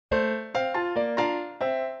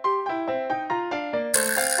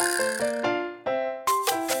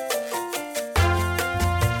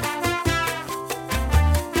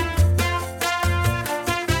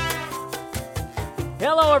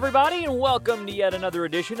everybody, and welcome to yet another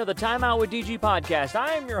edition of the Time Out with DG podcast.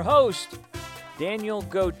 I am your host, Daniel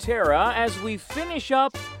Gotera, as we finish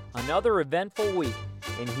up another eventful week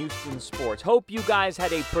in Houston sports. Hope you guys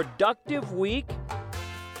had a productive week.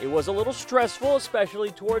 It was a little stressful, especially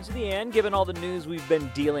towards the end, given all the news we've been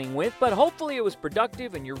dealing with, but hopefully it was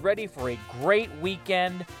productive and you're ready for a great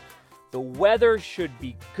weekend. The weather should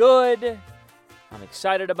be good. I'm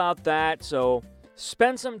excited about that, so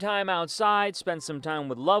spend some time outside, spend some time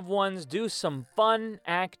with loved ones, do some fun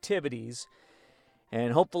activities,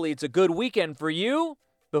 and hopefully it's a good weekend for you.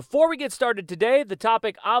 Before we get started today, the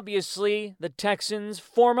topic, obviously, the Texans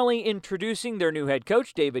formally introducing their new head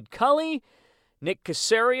coach, David Culley. Nick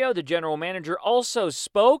Caserio, the general manager, also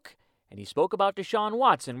spoke, and he spoke about Deshaun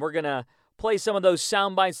Watson. We're going to play some of those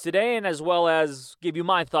sound bites today, and as well as give you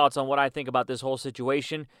my thoughts on what I think about this whole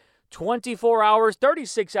situation. 24 hours,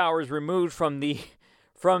 36 hours removed from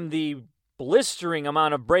the blistering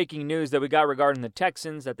amount of breaking news that we got regarding the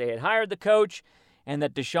Texans, that they had hired the coach and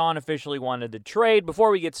that Deshaun officially wanted to trade. Before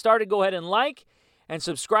we get started, go ahead and like and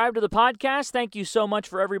subscribe to the podcast. Thank you so much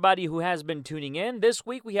for everybody who has been tuning in. This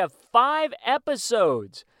week we have 5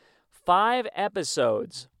 episodes. 5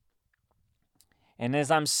 episodes. And as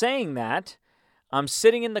I'm saying that, I'm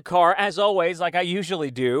sitting in the car, as always, like I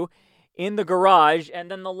usually do, in the garage,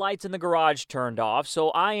 and then the lights in the garage turned off. So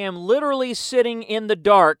I am literally sitting in the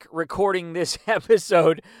dark recording this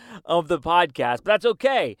episode of the podcast. But that's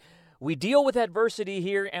okay. We deal with adversity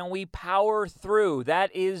here, and we power through.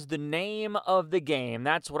 That is the name of the game.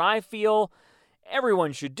 That's what I feel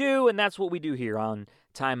everyone should do, and that's what we do here on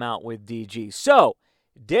Time Out with DG. So,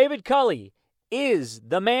 David Culley is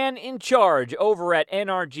the man in charge over at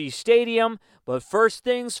NRG Stadium. But first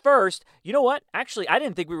things first, you know what? Actually, I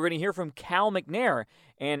didn't think we were going to hear from Cal McNair.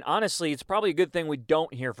 And honestly, it's probably a good thing we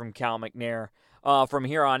don't hear from Cal McNair from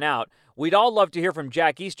here on out. We'd all love to hear from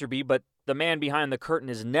Jack Easterby, but the man behind the curtain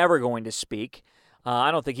is never going to speak.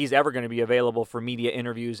 I don't think he's ever going to be available for media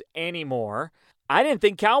interviews anymore. I didn't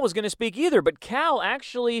think Cal was going to speak either, but Cal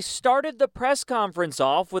actually started the press conference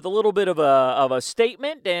off with a little bit of a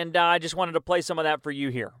statement, and I just wanted to play some of that for you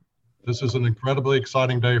here. This is an incredibly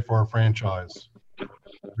exciting day for our franchise.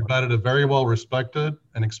 We've added a very well-respected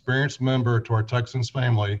and experienced member to our Texans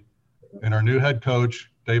family and our new head coach,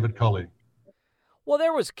 David Culley. Well,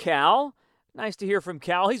 there was Cal. Nice to hear from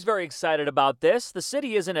Cal. He's very excited about this. The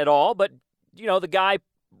city isn't at all, but, you know, the guy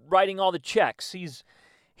writing all the checks,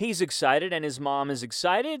 He's excited, and his mom is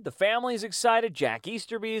excited. The family's excited. Jack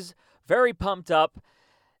Easterby's very pumped up.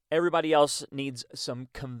 Everybody else needs some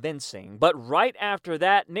convincing. But right after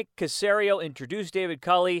that, Nick Caserio introduced David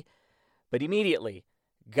Culley, but immediately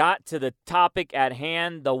got to the topic at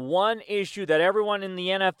hand, the one issue that everyone in the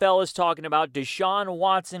NFL is talking about, Deshaun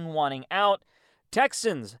Watson wanting out.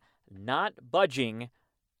 Texans not budging,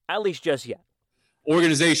 at least just yet.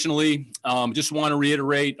 Organizationally, just want to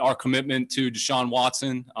reiterate our commitment to Deshaun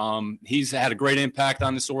Watson. He's had a great impact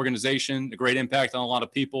on this organization, a great impact on a lot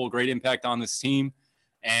of people, a great impact on this team.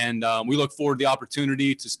 And we look forward to the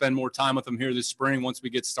opportunity to spend more time with him here this spring once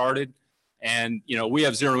we get started. And, you know, we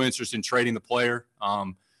have zero interest in trading the player.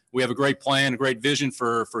 We have a great plan, a great vision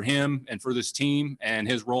for him and for this team and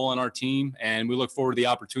his role on our team. And we look forward to the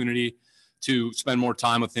opportunity to spend more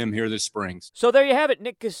time with him here this spring. So there you have it,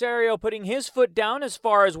 Nick Caserio putting his foot down as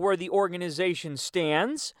far as where the organization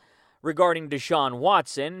stands regarding Deshaun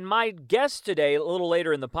Watson. My guest today, a little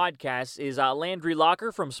later in the podcast, is Landry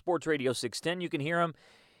Locker from Sports Radio 610. You can hear him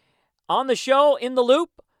on the show, In the Loop,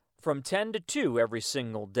 from 10 to 2 every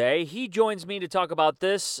single day. He joins me to talk about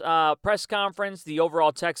this press conference, the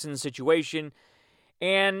overall Texans situation,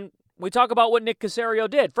 and we talk about what Nick Caserio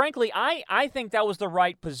did. Frankly, I think that was the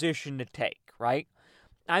right position to take, right?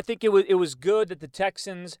 I think it was good that the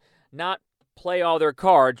Texans not play all their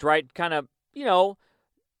cards, right? Kind of, you know,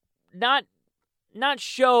 not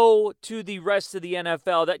show to the rest of the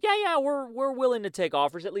NFL that, yeah, we're willing to take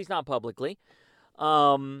offers, at least not publicly.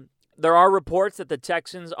 There are reports that the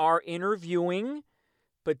Texans are interviewing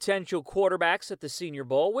potential quarterbacks at the Senior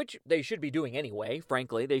Bowl, which they should be doing anyway,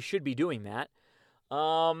 frankly. They should be doing that.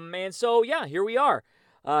 And so, yeah, here we are.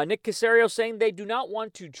 Nick Caserio saying they do not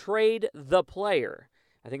want to trade the player.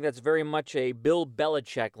 I think that's very much a Bill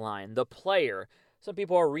Belichick line, the player. Some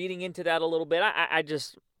people are reading into that a little bit. I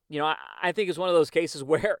just, you know, I think it's one of those cases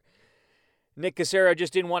where Nick Caserio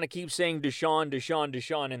just didn't want to keep saying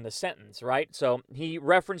Deshaun in the sentence, right? So he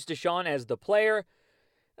referenced Deshaun as the player.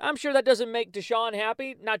 I'm sure that doesn't make Deshaun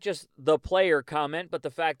happy, not just the player comment, but the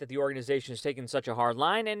fact that the organization has taken such a hard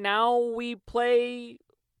line, and now we play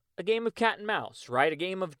a game of cat and mouse, right? A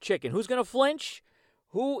game of chicken. Who's going to flinch?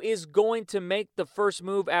 Who is going to make the first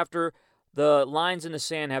move after the lines in the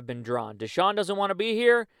sand have been drawn. Deshaun doesn't want to be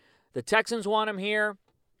here. The Texans want him here.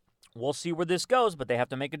 We'll see where this goes, but they have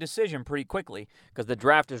to make a decision pretty quickly because the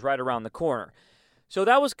draft is right around the corner. So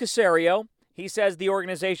that was Caserio. He says the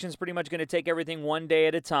organization's pretty much going to take everything one day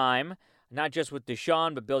at a time, not just with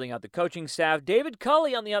Deshaun, but building out the coaching staff. David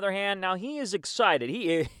Culley, on the other hand, now he is excited.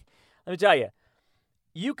 Let me tell you,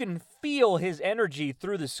 you can feel his energy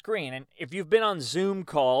through the screen. And if you've been on Zoom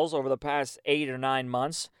calls over the past 8 or 9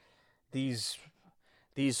 months, these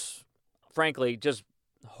frankly, just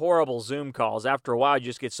horrible Zoom calls, after a while you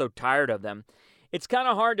just get so tired of them. It's kind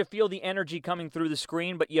of hard to feel the energy coming through the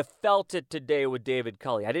screen, but you felt it today with David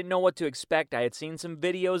Culley. I didn't know what to expect. I had seen some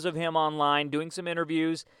videos of him online doing some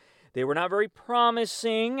interviews. They were not very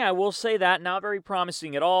promising. I will say that, not very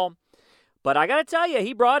promising at all. But I got to tell you,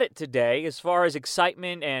 he brought it today as far as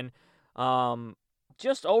excitement and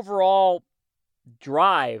just overall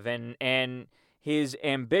drive and his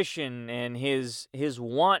ambition and his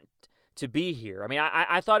want to be here. I mean,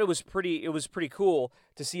 I thought it was pretty cool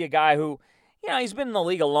to see a guy who, he's been in the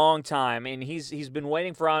league a long time, and he's been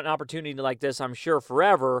waiting for an opportunity like this, I'm sure,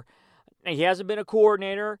 forever. He hasn't been a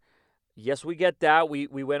coordinator. Yes, we get that. We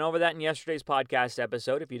went over that in yesterday's podcast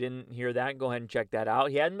episode. If you didn't hear that, go ahead and check that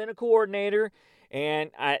out. He hadn't been a coordinator,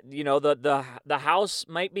 and the house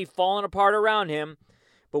might be falling apart around him.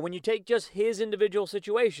 But when you take just his individual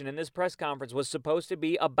situation, and this press conference was supposed to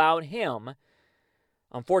be about him,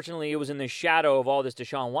 unfortunately, it was in the shadow of all this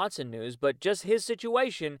Deshaun Watson news, but just his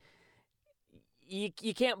situation,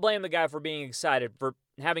 you can't blame the guy for being excited, for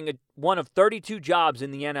having one of 32 jobs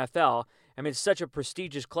in the NFL. I mean, it's such a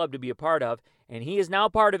prestigious club to be a part of, and he is now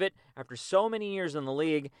part of it after so many years in the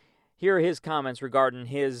league. Here are his comments regarding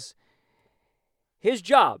his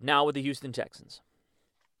job now with the Houston Texans.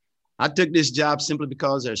 I took this job simply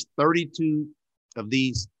because there's 32 of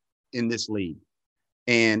these in this league.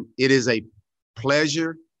 And it is a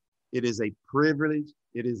pleasure, it is a privilege,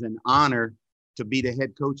 it is an honor to be the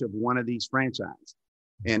head coach of one of these franchises.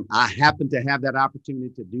 And I happen to have that opportunity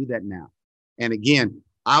to do that now. And again,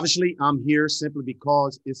 obviously, I'm here simply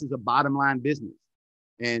because this is a bottom line business.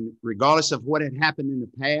 And regardless of what had happened in the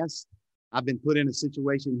past, I've been put in a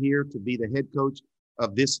situation here to be the head coach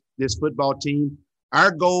of this football team.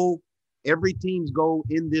 Our goal, every team's goal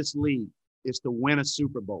in this league, is to win a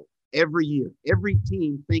Super Bowl every year. Every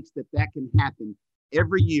team thinks that can happen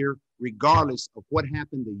every year, regardless of what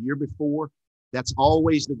happened the year before. That's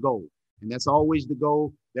always the goal. And that's always the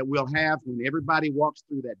goal that we'll have when everybody walks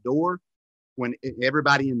through that door, when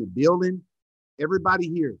everybody in the building, everybody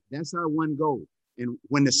here, that's our one goal. And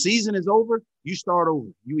when the season is over, you start over.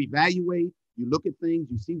 You evaluate, you look at things,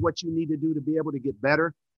 you see what you need to do to be able to get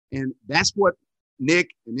better. And that's what Nick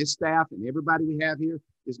and his staff and everybody we have here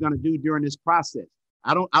is going to do during this process.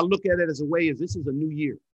 I look at it as a way as this is a new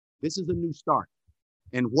year. This is a new start.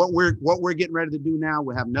 And what we're getting ready to do now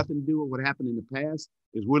will have nothing to do with what happened in the past.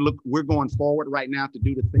 Is we're going forward right now to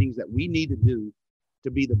do the things that we need to do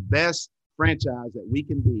to be the best franchise that we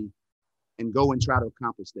can be and go and try to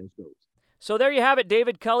accomplish those goals. So there you have it.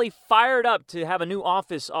 David Culley fired up to have a new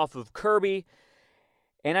office off of Kirby.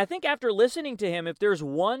 And I think after listening to him, if there's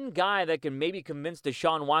one guy that can maybe convince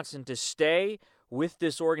Deshaun Watson to stay with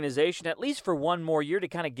this organization, at least for one more year, to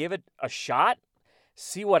kind of give it a shot,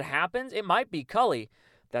 see what happens, it might be Culley.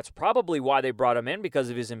 That's probably why they brought him in, because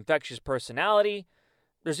of his infectious personality.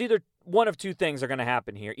 There's either one of two things are going to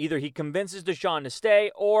happen here. Either he convinces Deshaun to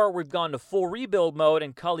stay, or we've gone to full rebuild mode,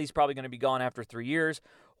 and Culley's probably going to be gone after 3 years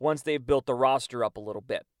once they've built the roster up a little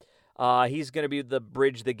bit. He's going to be the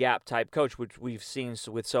bridge-the-gap type coach, which we've seen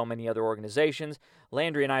with so many other organizations.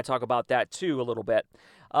 Landry and I talk about that, too, a little bit.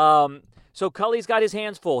 So Culley's got his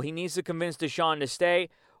hands full. He needs to convince Deshaun to stay.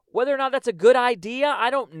 Whether or not that's a good idea, I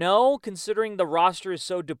don't know, considering the roster is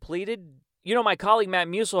so depleted. My colleague Matt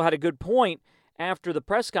Musil had a good point after the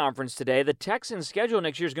press conference today. The Texans' schedule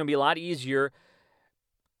next year is going to be a lot easier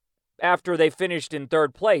after they finished in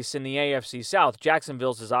third place in the AFC South.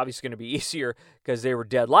 Jacksonville's is obviously going to be easier because they were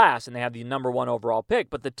dead last and they have the number 1 overall pick.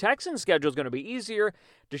 But the Texans' schedule is going to be easier.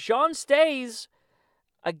 Deshaun stays.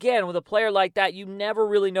 Again, with a player like that, you never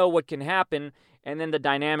really know what can happen, and then the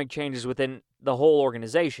dynamic changes within the whole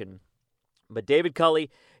organization. But David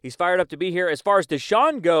Culley, he's fired up to be here. As far as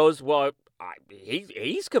Deshaun goes, well,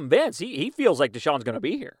 he's convinced. He feels like Deshaun's going to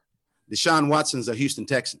be here. Deshaun Watson's a Houston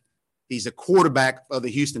Texan. He's a quarterback of the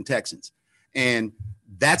Houston Texans. And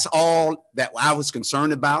that's all that I was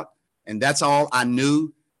concerned about, and that's all I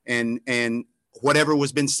knew. And whatever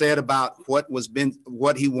was been said about what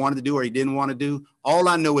he wanted to do or he didn't want to do, all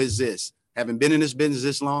I know is this: having been in this business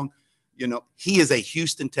this long, he is a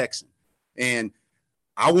Houston Texan, and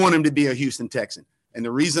I want him to be a Houston Texan. And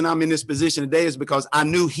the reason I'm in this position today is because I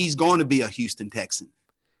knew he's going to be a Houston Texan.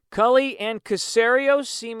 Culley and Caserio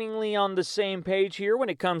seemingly on the same page here when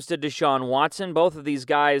it comes to Deshaun Watson. Both of these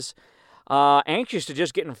guys anxious to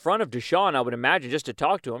just get in front of Deshaun, I would imagine, just to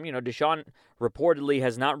talk to him. You know, Deshaun reportedly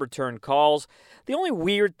has not returned calls. The only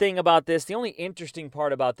weird thing about this, the only interesting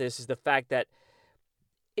part about this is the fact that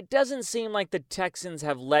it doesn't seem like the Texans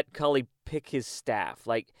have let Culley pick his staff.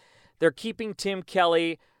 Like, they're keeping Tim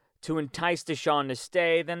Kelly to entice Deshaun to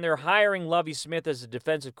stay. Then they're hiring Lovie Smith as a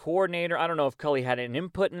defensive coordinator. I don't know if Culley had an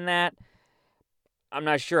input in that. I'm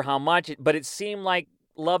not sure how much, but it seemed like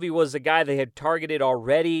Lovie was the guy they had targeted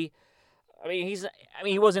already. I mean,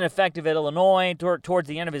 he wasn't effective at Illinois. Towards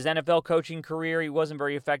the end of his NFL coaching career, he wasn't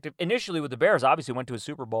very effective. Initially with the Bears, obviously went to a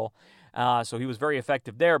Super Bowl, so he was very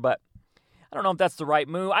effective there. But I don't know if that's the right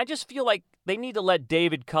move. I just feel like they need to let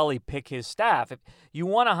David Culley pick his staff. If you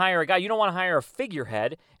want to hire a guy, you don't want to hire a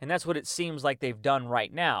figurehead, and that's what it seems like they've done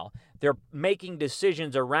right now. They're making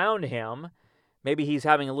decisions around him. Maybe he's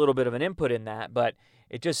having a little bit of an input in that, but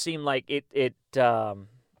it just seemed like it's not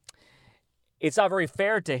very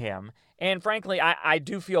fair to him. And frankly, I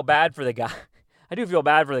do feel bad for the guy. I do feel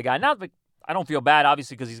bad for the guy. Not that I don't feel bad,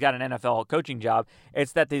 obviously, because he's got an NFL coaching job.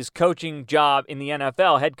 It's that his coaching job in the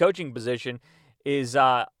NFL, head coaching position, is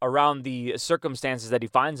around the circumstances that he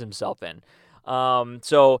finds himself in.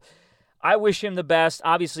 So I wish him the best.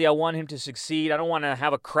 Obviously, I want him to succeed. I don't want to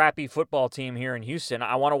have a crappy football team here in Houston.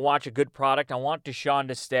 I want to watch a good product. I want Deshaun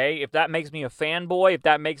to stay. If that makes me a fanboy, if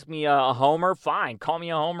that makes me a homer, fine. Call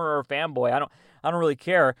me a homer or a fanboy. I don't really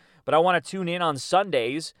care. But I want to tune in on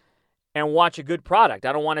Sundays and watch a good product.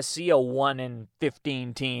 I don't want to see a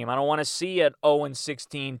 1-15 team. I don't want to see an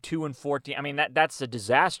 0-16, 2-14. I mean, that's a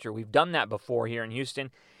disaster. We've done that before here in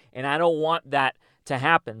Houston, and I don't want that to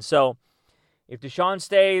happen. So if Deshaun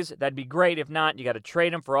stays, that'd be great. If not, you got to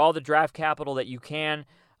trade him for all the draft capital that you can.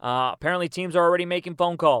 Apparently, teams are already making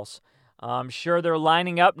phone calls. I'm sure they're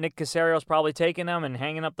lining up. Nick Caserio's probably taking them and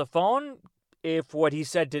hanging up the phone. If what he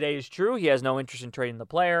said today is true, he has no interest in trading the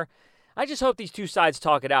player. I just hope these two sides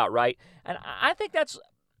talk it out, right? And I think that's,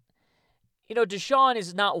 Deshaun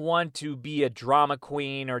is not one to be a drama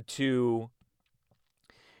queen or to,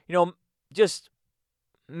 just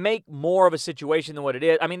make more of a situation than what it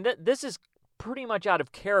is. I mean, this is pretty much out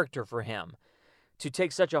of character for him to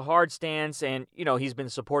take such a hard stance. And, he's been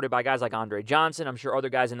supported by guys like Andre Johnson. I'm sure other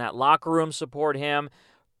guys in that locker room support him.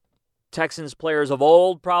 Texans players of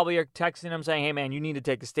old probably are texting him saying, hey, man, you need to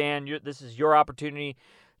take a stand. This is your opportunity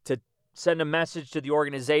to send a message to the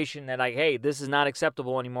organization that, like, hey, this is not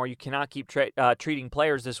acceptable anymore. You cannot keep treating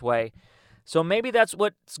players this way. So maybe that's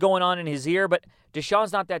what's going on in his ear, but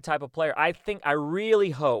Deshaun's not that type of player. I really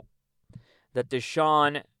hope that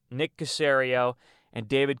Deshaun, Nick Caserio, and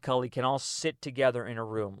David Culley can all sit together in a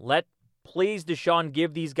room. Please, Deshaun,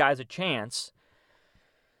 give these guys a chance.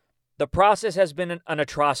 The process has been an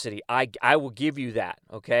atrocity. I will give you that,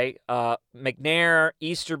 okay? McNair,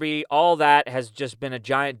 Easterby, all that has just been a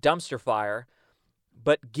giant dumpster fire.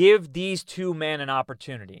 But give these two men an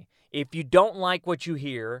opportunity. If you don't like what you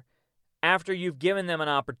hear, after you've given them an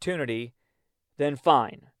opportunity, then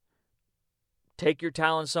fine. Take your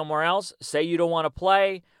talent somewhere else. Say you don't want to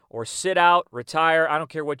play or sit out, retire. I don't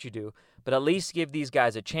care what you do. But at least give these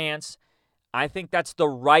guys a chance. I think that's the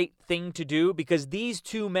right thing to do because these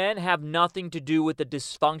two men have nothing to do with the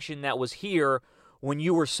dysfunction that was here when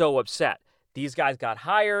you were so upset. These guys got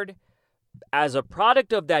hired as a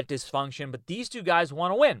product of that dysfunction, but these two guys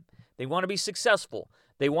want to win. They want to be successful.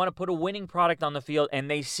 They want to put a winning product on the field,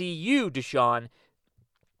 and they see you, Deshaun,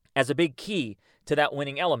 as a big key to that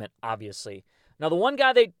winning element, obviously. Now, the one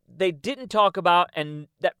guy they didn't talk about and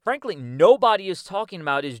that, frankly, nobody is talking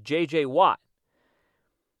about is J.J. Watt.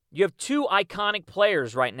 You have two iconic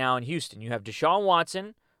players right now in Houston. You have Deshaun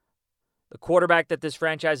Watson, the quarterback that this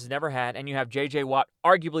franchise has never had, and you have J.J. Watt,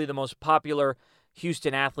 arguably the most popular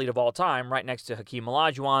Houston athlete of all time, right next to Hakeem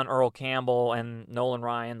Olajuwon, Earl Campbell, and Nolan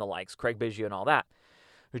Ryan, the likes, Craig Biggio, and all that.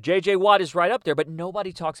 J.J. Watt is right up there, but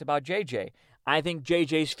nobody talks about J.J. I think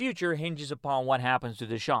J.J.'s future hinges upon what happens to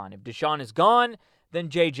Deshaun. If Deshaun is gone, then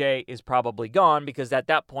J.J. is probably gone because at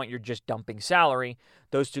that point you're just dumping salary.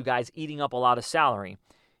 Those two guys eating up a lot of salary.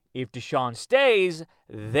 If Deshaun stays,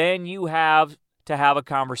 then you have to have a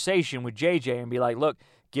conversation with JJ and be like, look,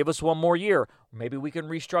 give us one more year. Maybe we can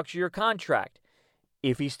restructure your contract.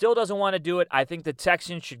 If he still doesn't want to do it, I think the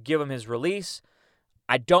Texans should give him his release.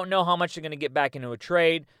 I don't know how much they're going to get back into a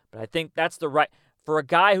trade, but I think that's the right for a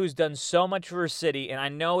guy who's done so much for his city, and I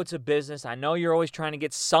know it's a business. I know you're always trying to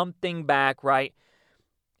get something back, right?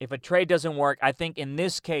 If a trade doesn't work, I think in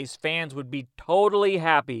this case, fans would be totally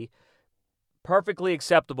happy, perfectly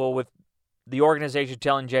acceptable with the organization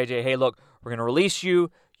telling JJ, hey, look, we're going to release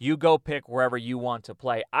you. You go pick wherever you want to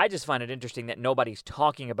play. I just find it interesting that nobody's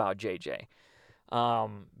talking about JJ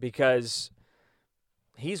because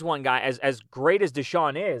he's one guy, as great as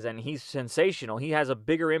Deshaun is, and he's sensational, he has a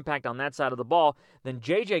bigger impact on that side of the ball than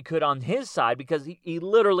JJ could on his side because he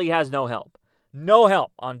literally has no help. No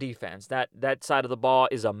help on defense. That side of the ball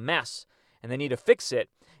is a mess, and they need to fix it.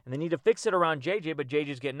 And they need to fix it around JJ, but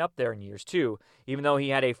JJ's getting up there in years too, even though he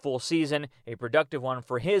had a full season, a productive one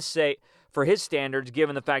for his standards,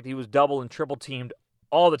 given the fact that he was double and triple teamed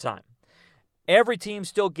all the time. Every team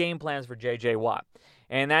still game plans for JJ Watt,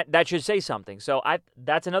 and that should say something. So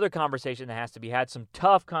that's another conversation that has to be had. Some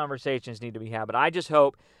tough conversations need to be had, but I just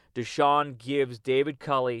hope Deshaun gives David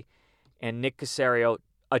Culley and Nick Caserio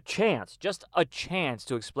a chance, just a chance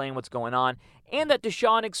to explain what's going on, and that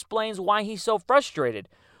Deshaun explains why he's so frustrated.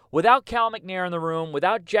 Without Cal McNair in the room,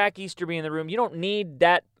 without Jack Easterby in the room, you don't need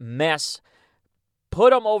that mess.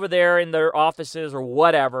 Put them over there in their offices or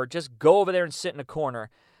whatever. Just go over there and sit in a corner.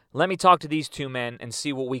 Let me talk to these two men and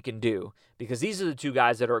see what we can do, because these are the two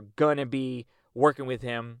guys that are going to be working with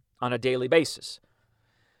him on a daily basis.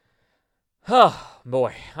 Oh,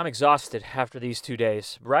 boy, I'm exhausted after these 2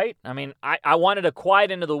 days, right? I mean, I wanted a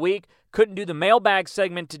quiet end of the week. Couldn't do the mailbag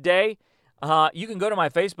segment today. You can go to my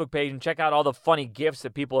Facebook page and check out all the funny GIFs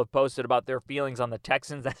that people have posted about their feelings on the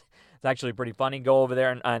Texans. That's actually pretty funny. Go over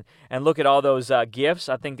there and look at all those GIFs.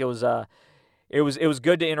 I think it was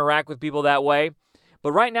good to interact with people that way.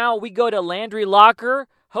 But right now we go to Landry Locker,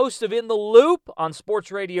 host of In the Loop on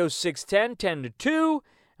Sports Radio 610, 10 to 2.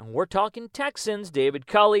 And we're talking Texans, David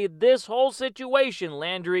Culley. This whole situation,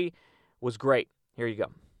 Landry, was great. Here you go.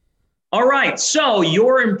 All right, so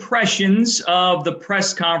your impressions of the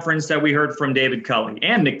press conference that we heard from David Culley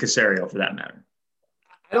and Nick Caserio, for that matter.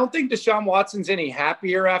 I don't think Deshaun Watson's any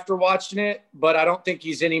happier after watching it, but I don't think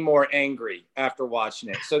he's any more angry after watching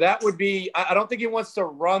it. So that would be – I don't think he wants to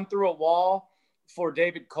run through a wall for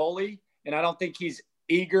David Culley, and I don't think he's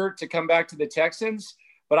eager to come back to the Texans.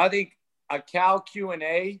 But I think a Cal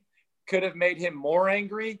Q&A could have made him more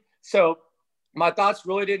angry. So my thoughts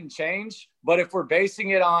really didn't change. But if we're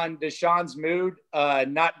basing it on Deshaun's mood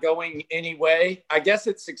not going any way, I guess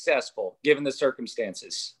it's successful given the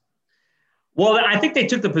circumstances. Well, I think they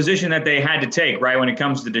took the position that they had to take, right, when it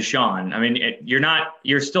comes to Deshaun. I mean,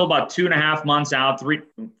 you're still about 2.5 months out,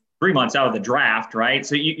 three months out of the draft, right?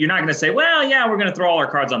 So you're not going to say, well, yeah, we're going to throw all our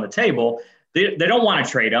cards on the table. They don't want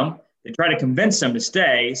to trade him. They try to convince him to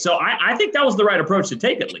stay. So I think that was the right approach to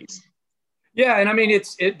take, at least. Yeah, and I mean,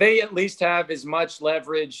 they at least have as much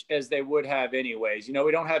leverage as they would have anyways. You know,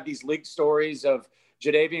 we don't have these leaked stories of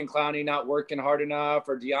Jadeveon Clowney not working hard enough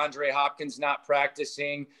or DeAndre Hopkins not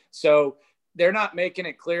practicing. So they're not making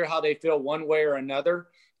it clear how they feel one way or another.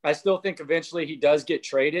 I still think eventually he does get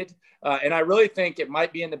traded. And I really think it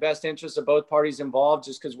might be in the best interest of both parties involved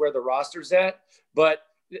just because where the roster's at. But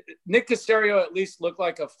Nick Caserio at least looked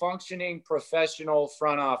like a functioning professional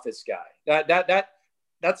front office guy.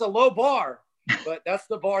 That's a low bar, but that's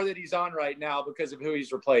the bar that he's on right now because of who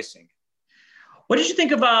he's replacing. What did you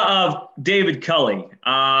think about David Culley?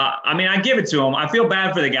 I mean, I give it to him. I feel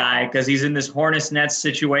bad for the guy because he's in this Hornets Nets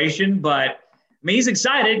situation, but I mean, he's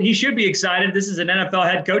excited. He should be excited. This is an NFL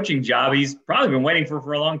head coaching job. He's probably been waiting for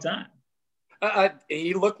a long time.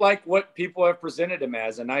 He looked like what people have presented him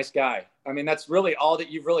as, a nice guy. I mean, that's really all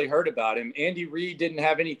that you've really heard about him. Andy Reid didn't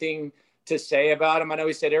have anything to say about him. I know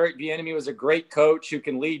he said Eric Bieniemy was a great coach who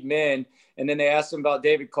can lead men. And then they asked him about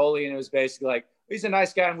David Culley, and it was basically like, he's a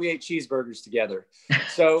nice guy and we ate cheeseburgers together.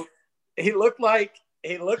 So he looked like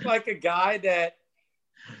a guy that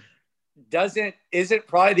isn't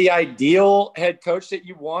probably the ideal head coach that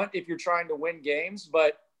you want if you're trying to win games,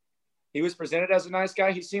 but he was presented as a nice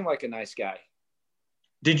guy. He seemed like a nice guy.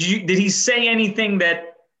 Did he say anything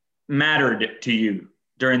that mattered to you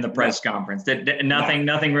during the press conference?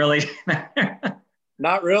 Nothing really?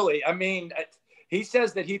 Not really. I mean, he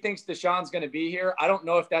says that he thinks Deshaun's going to be here. I don't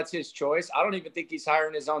know if that's his choice. I don't even think he's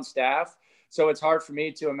hiring his own staff. So it's hard for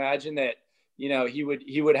me to imagine that, you know, he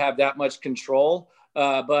would have that much control.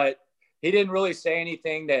 But he didn't really say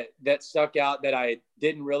anything that stuck out that I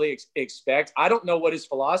didn't really expect. I don't know what his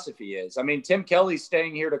philosophy is. I mean, Tim Kelly's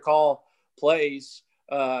staying here to call plays.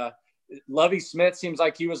 Lovie Smith seems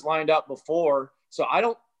like he was lined up before. So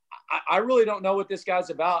I really don't know what this guy's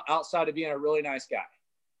about outside of being a really nice guy.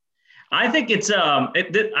 I think it's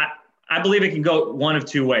I believe it can go one of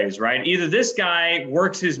two ways, right? Either this guy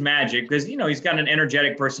works his magic because, you know, he's got an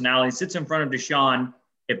energetic personality, sits in front of Deshaun,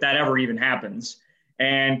 if that ever even happens,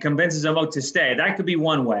 and convinces him to stay. That could be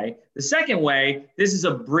one way. The second way, this is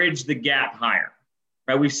a bridge the gap hire,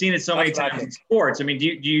 right? We've seen it so many times in sports. I mean, do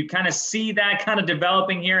you kind of see that kind of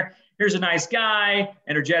developing here? Here's a nice guy,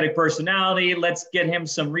 energetic personality. Let's get him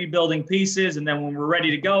some rebuilding pieces. And then when we're ready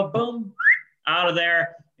to go, boom, out of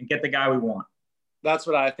there and get the guy we want. That's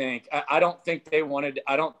what I think. I don't think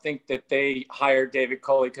that they hired David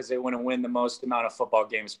Culley because they want to win the most amount of football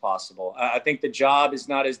games possible. I think the job is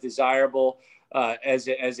not as desirable as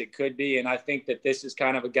it could be. And I think that this is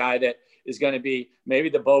kind of a guy that is going to be maybe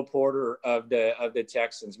the Bo Porter of the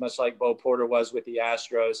Texans, much like Bo Porter was with the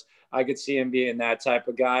Astros. I could see him being that type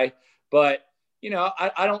of guy. But,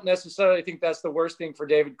 I don't necessarily think that's the worst thing for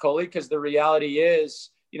David Culley, because the reality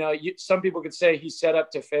is, some people could say he's set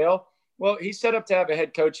up to fail. Well, he's set up to have a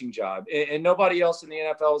head coaching job, and nobody else in the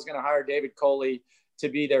NFL is going to hire David Culley to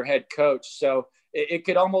be their head coach. So it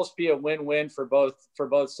could almost be a win-win for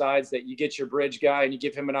both sides, that you get your bridge guy and you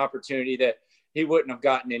give him an opportunity that he wouldn't have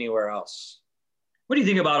gotten anywhere else. What do you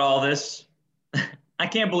think about all this? I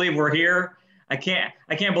can't believe we're here. I can't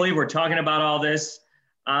believe we're talking about all this.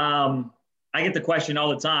 I get the question all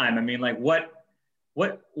the time. I mean, like, what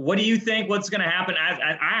do you think? What's going to happen?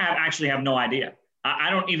 I actually have no idea.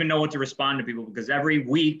 I don't even know what to respond to people, because every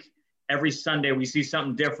week, every Sunday, we see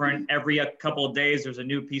something different. Every couple of days, there's a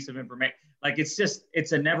new piece of information. Like,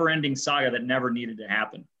 it's a never-ending saga that never needed to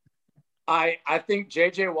happen. I think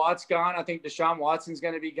J.J. Watt's gone. I think Deshaun Watson's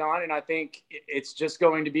going to be gone. And I think it's just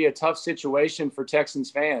going to be a tough situation for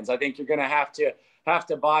Texans fans. I think you're going to have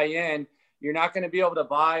to buy in. You're not going to be able to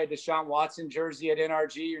buy a Deshaun Watson jersey at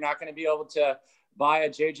NRG. You're not going to be able to buy a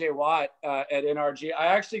J.J. Watt at NRG. I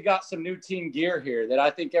actually got some new team gear here that I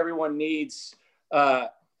think everyone needs to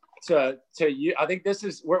use. I think this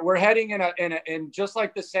is, we're heading in just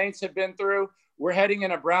like the Saints have been through, we're heading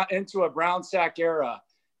into a brown sack era.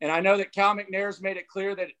 And I know that Cal McNair's made it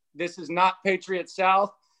clear that this is not Patriot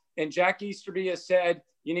South. And Jack Easterby has said,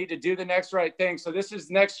 you need to do the next right thing. So this is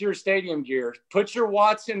next year's stadium gear. Put your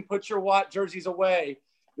Watt jerseys away.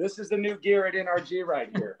 This is the new gear at NRG right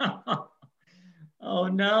here. Oh,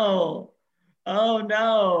 no. Oh,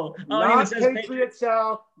 not Patriot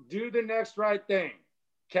South. Do the next right thing.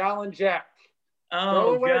 Cal and Jack.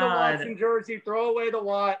 Throw away the Watson jersey. Throw away the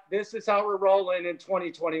Watt. This is how we're rolling in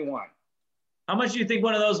 2021. How much do you think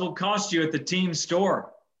one of those will cost you at the team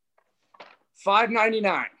store?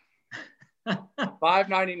 $5.99.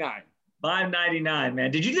 $5.99. $5.99,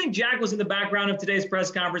 man. Did you think Jack was in the background of today's press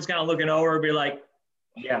conference, kind of looking over and be like,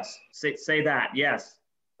 yes, say that, yes?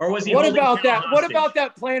 Or was he? What about that? Hostage? What about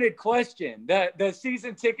that planted question? The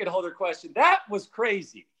season ticket holder question. That was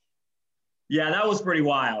crazy. Yeah, that was pretty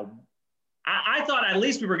wild. I thought at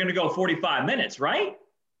least we were going to go 45 minutes, right?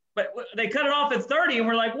 But they cut it off at 30, and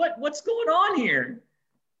we're like, what's going on here?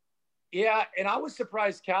 Yeah, and I was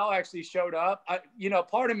surprised Cal actually showed up.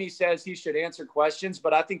 Part of me says he should answer questions,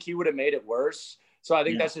 but I think he would have made it worse. So I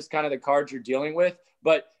think that's just kind of the cards you're dealing with.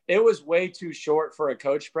 But it was way too short for a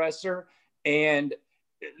coach presser, and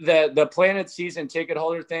the planted season ticket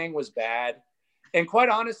holder thing was bad. And quite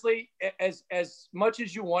honestly, as much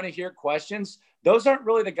as you want to hear questions, those aren't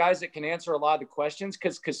really the guys that can answer a lot of the questions,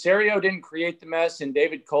 because Caserio didn't create the mess and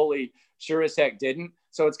David Culley sure as heck didn't.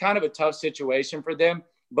 So it's kind of a tough situation for them.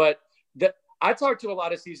 But I talked to a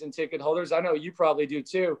lot of season ticket holders. I know you probably do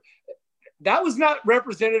too. That was not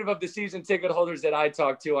representative of the season ticket holders that I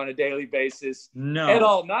talk to on a daily basis. No. At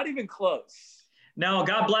all. Not even close. No,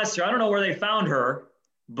 God bless her. I don't know where they found her,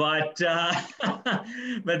 but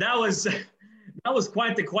that was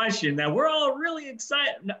quite the question. That we're all really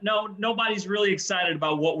excited. No, nobody's really excited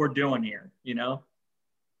about what we're doing here,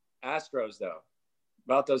 Astros, though.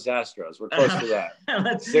 About those Astros. We're close to that.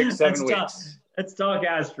 6-7 weeks. Let's talk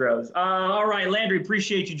Astros. All right, Landry,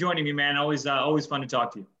 appreciate you joining me, man. Always fun to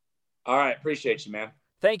talk to you. All right, appreciate you, man.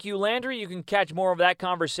 Thank you, Landry. You can catch more of that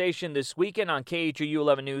conversation this weekend on KHOU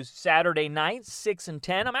 11 News Saturday night, 6 and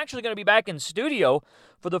 10. I'm actually going to be back in studio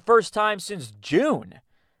for the first time since June.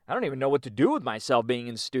 I don't even know what to do with myself being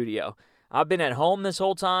in studio. I've been at home this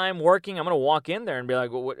whole time working. I'm going to walk in there and be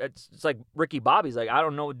like, well, it's like Ricky Bobby's like, I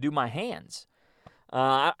don't know what to do with my hands.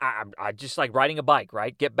 I just like riding a bike,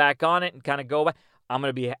 right? Get back on it and kind of go back. I'm going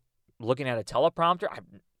to be looking at a teleprompter. I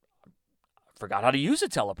forgot how to use a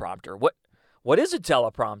teleprompter. What is a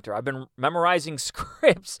teleprompter? I've been memorizing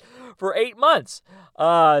scripts for 8 months.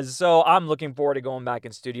 So I'm looking forward to going back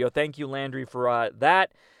in studio. Thank you, Landry, for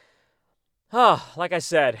that. Like I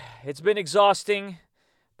said, it's been exhausting,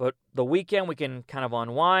 but the weekend we can kind of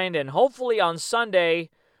unwind, and hopefully on Sunday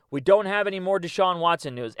we don't have any more Deshaun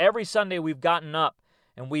Watson news. Every Sunday we've gotten up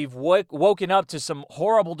and we've woken up to some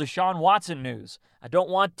horrible Deshaun Watson news. I don't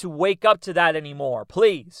want to wake up to that anymore.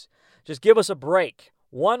 Please, just give us a break.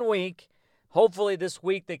 1 week, hopefully this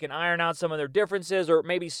week they can iron out some of their differences, or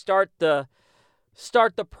maybe start the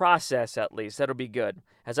process at least. That'll be good.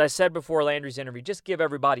 As I said before Landry's interview, just give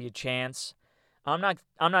everybody a chance. I'm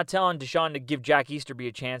not telling Deshaun to give Jack Easterby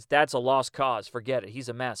a chance. That's a lost cause. Forget it. He's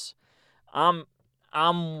a mess. I'm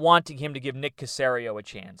wanting him to give Nick Caserio a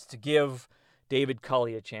chance, to give David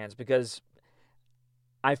Culley a chance, because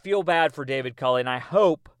I feel bad for David Culley, and I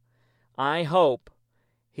hope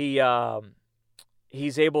he's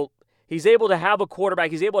able to have a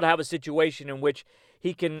quarterback. He's able to have a situation in which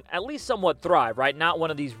he can at least somewhat thrive, right? Not one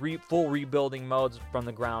of these full rebuilding modes from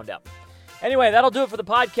the ground up. Anyway, that'll do it for the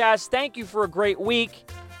podcast. Thank you for a great week.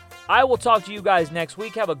 I will talk to you guys next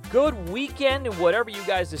week. Have a good weekend and whatever you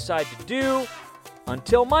guys decide to do.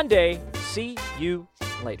 Until Monday, see you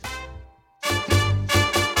later.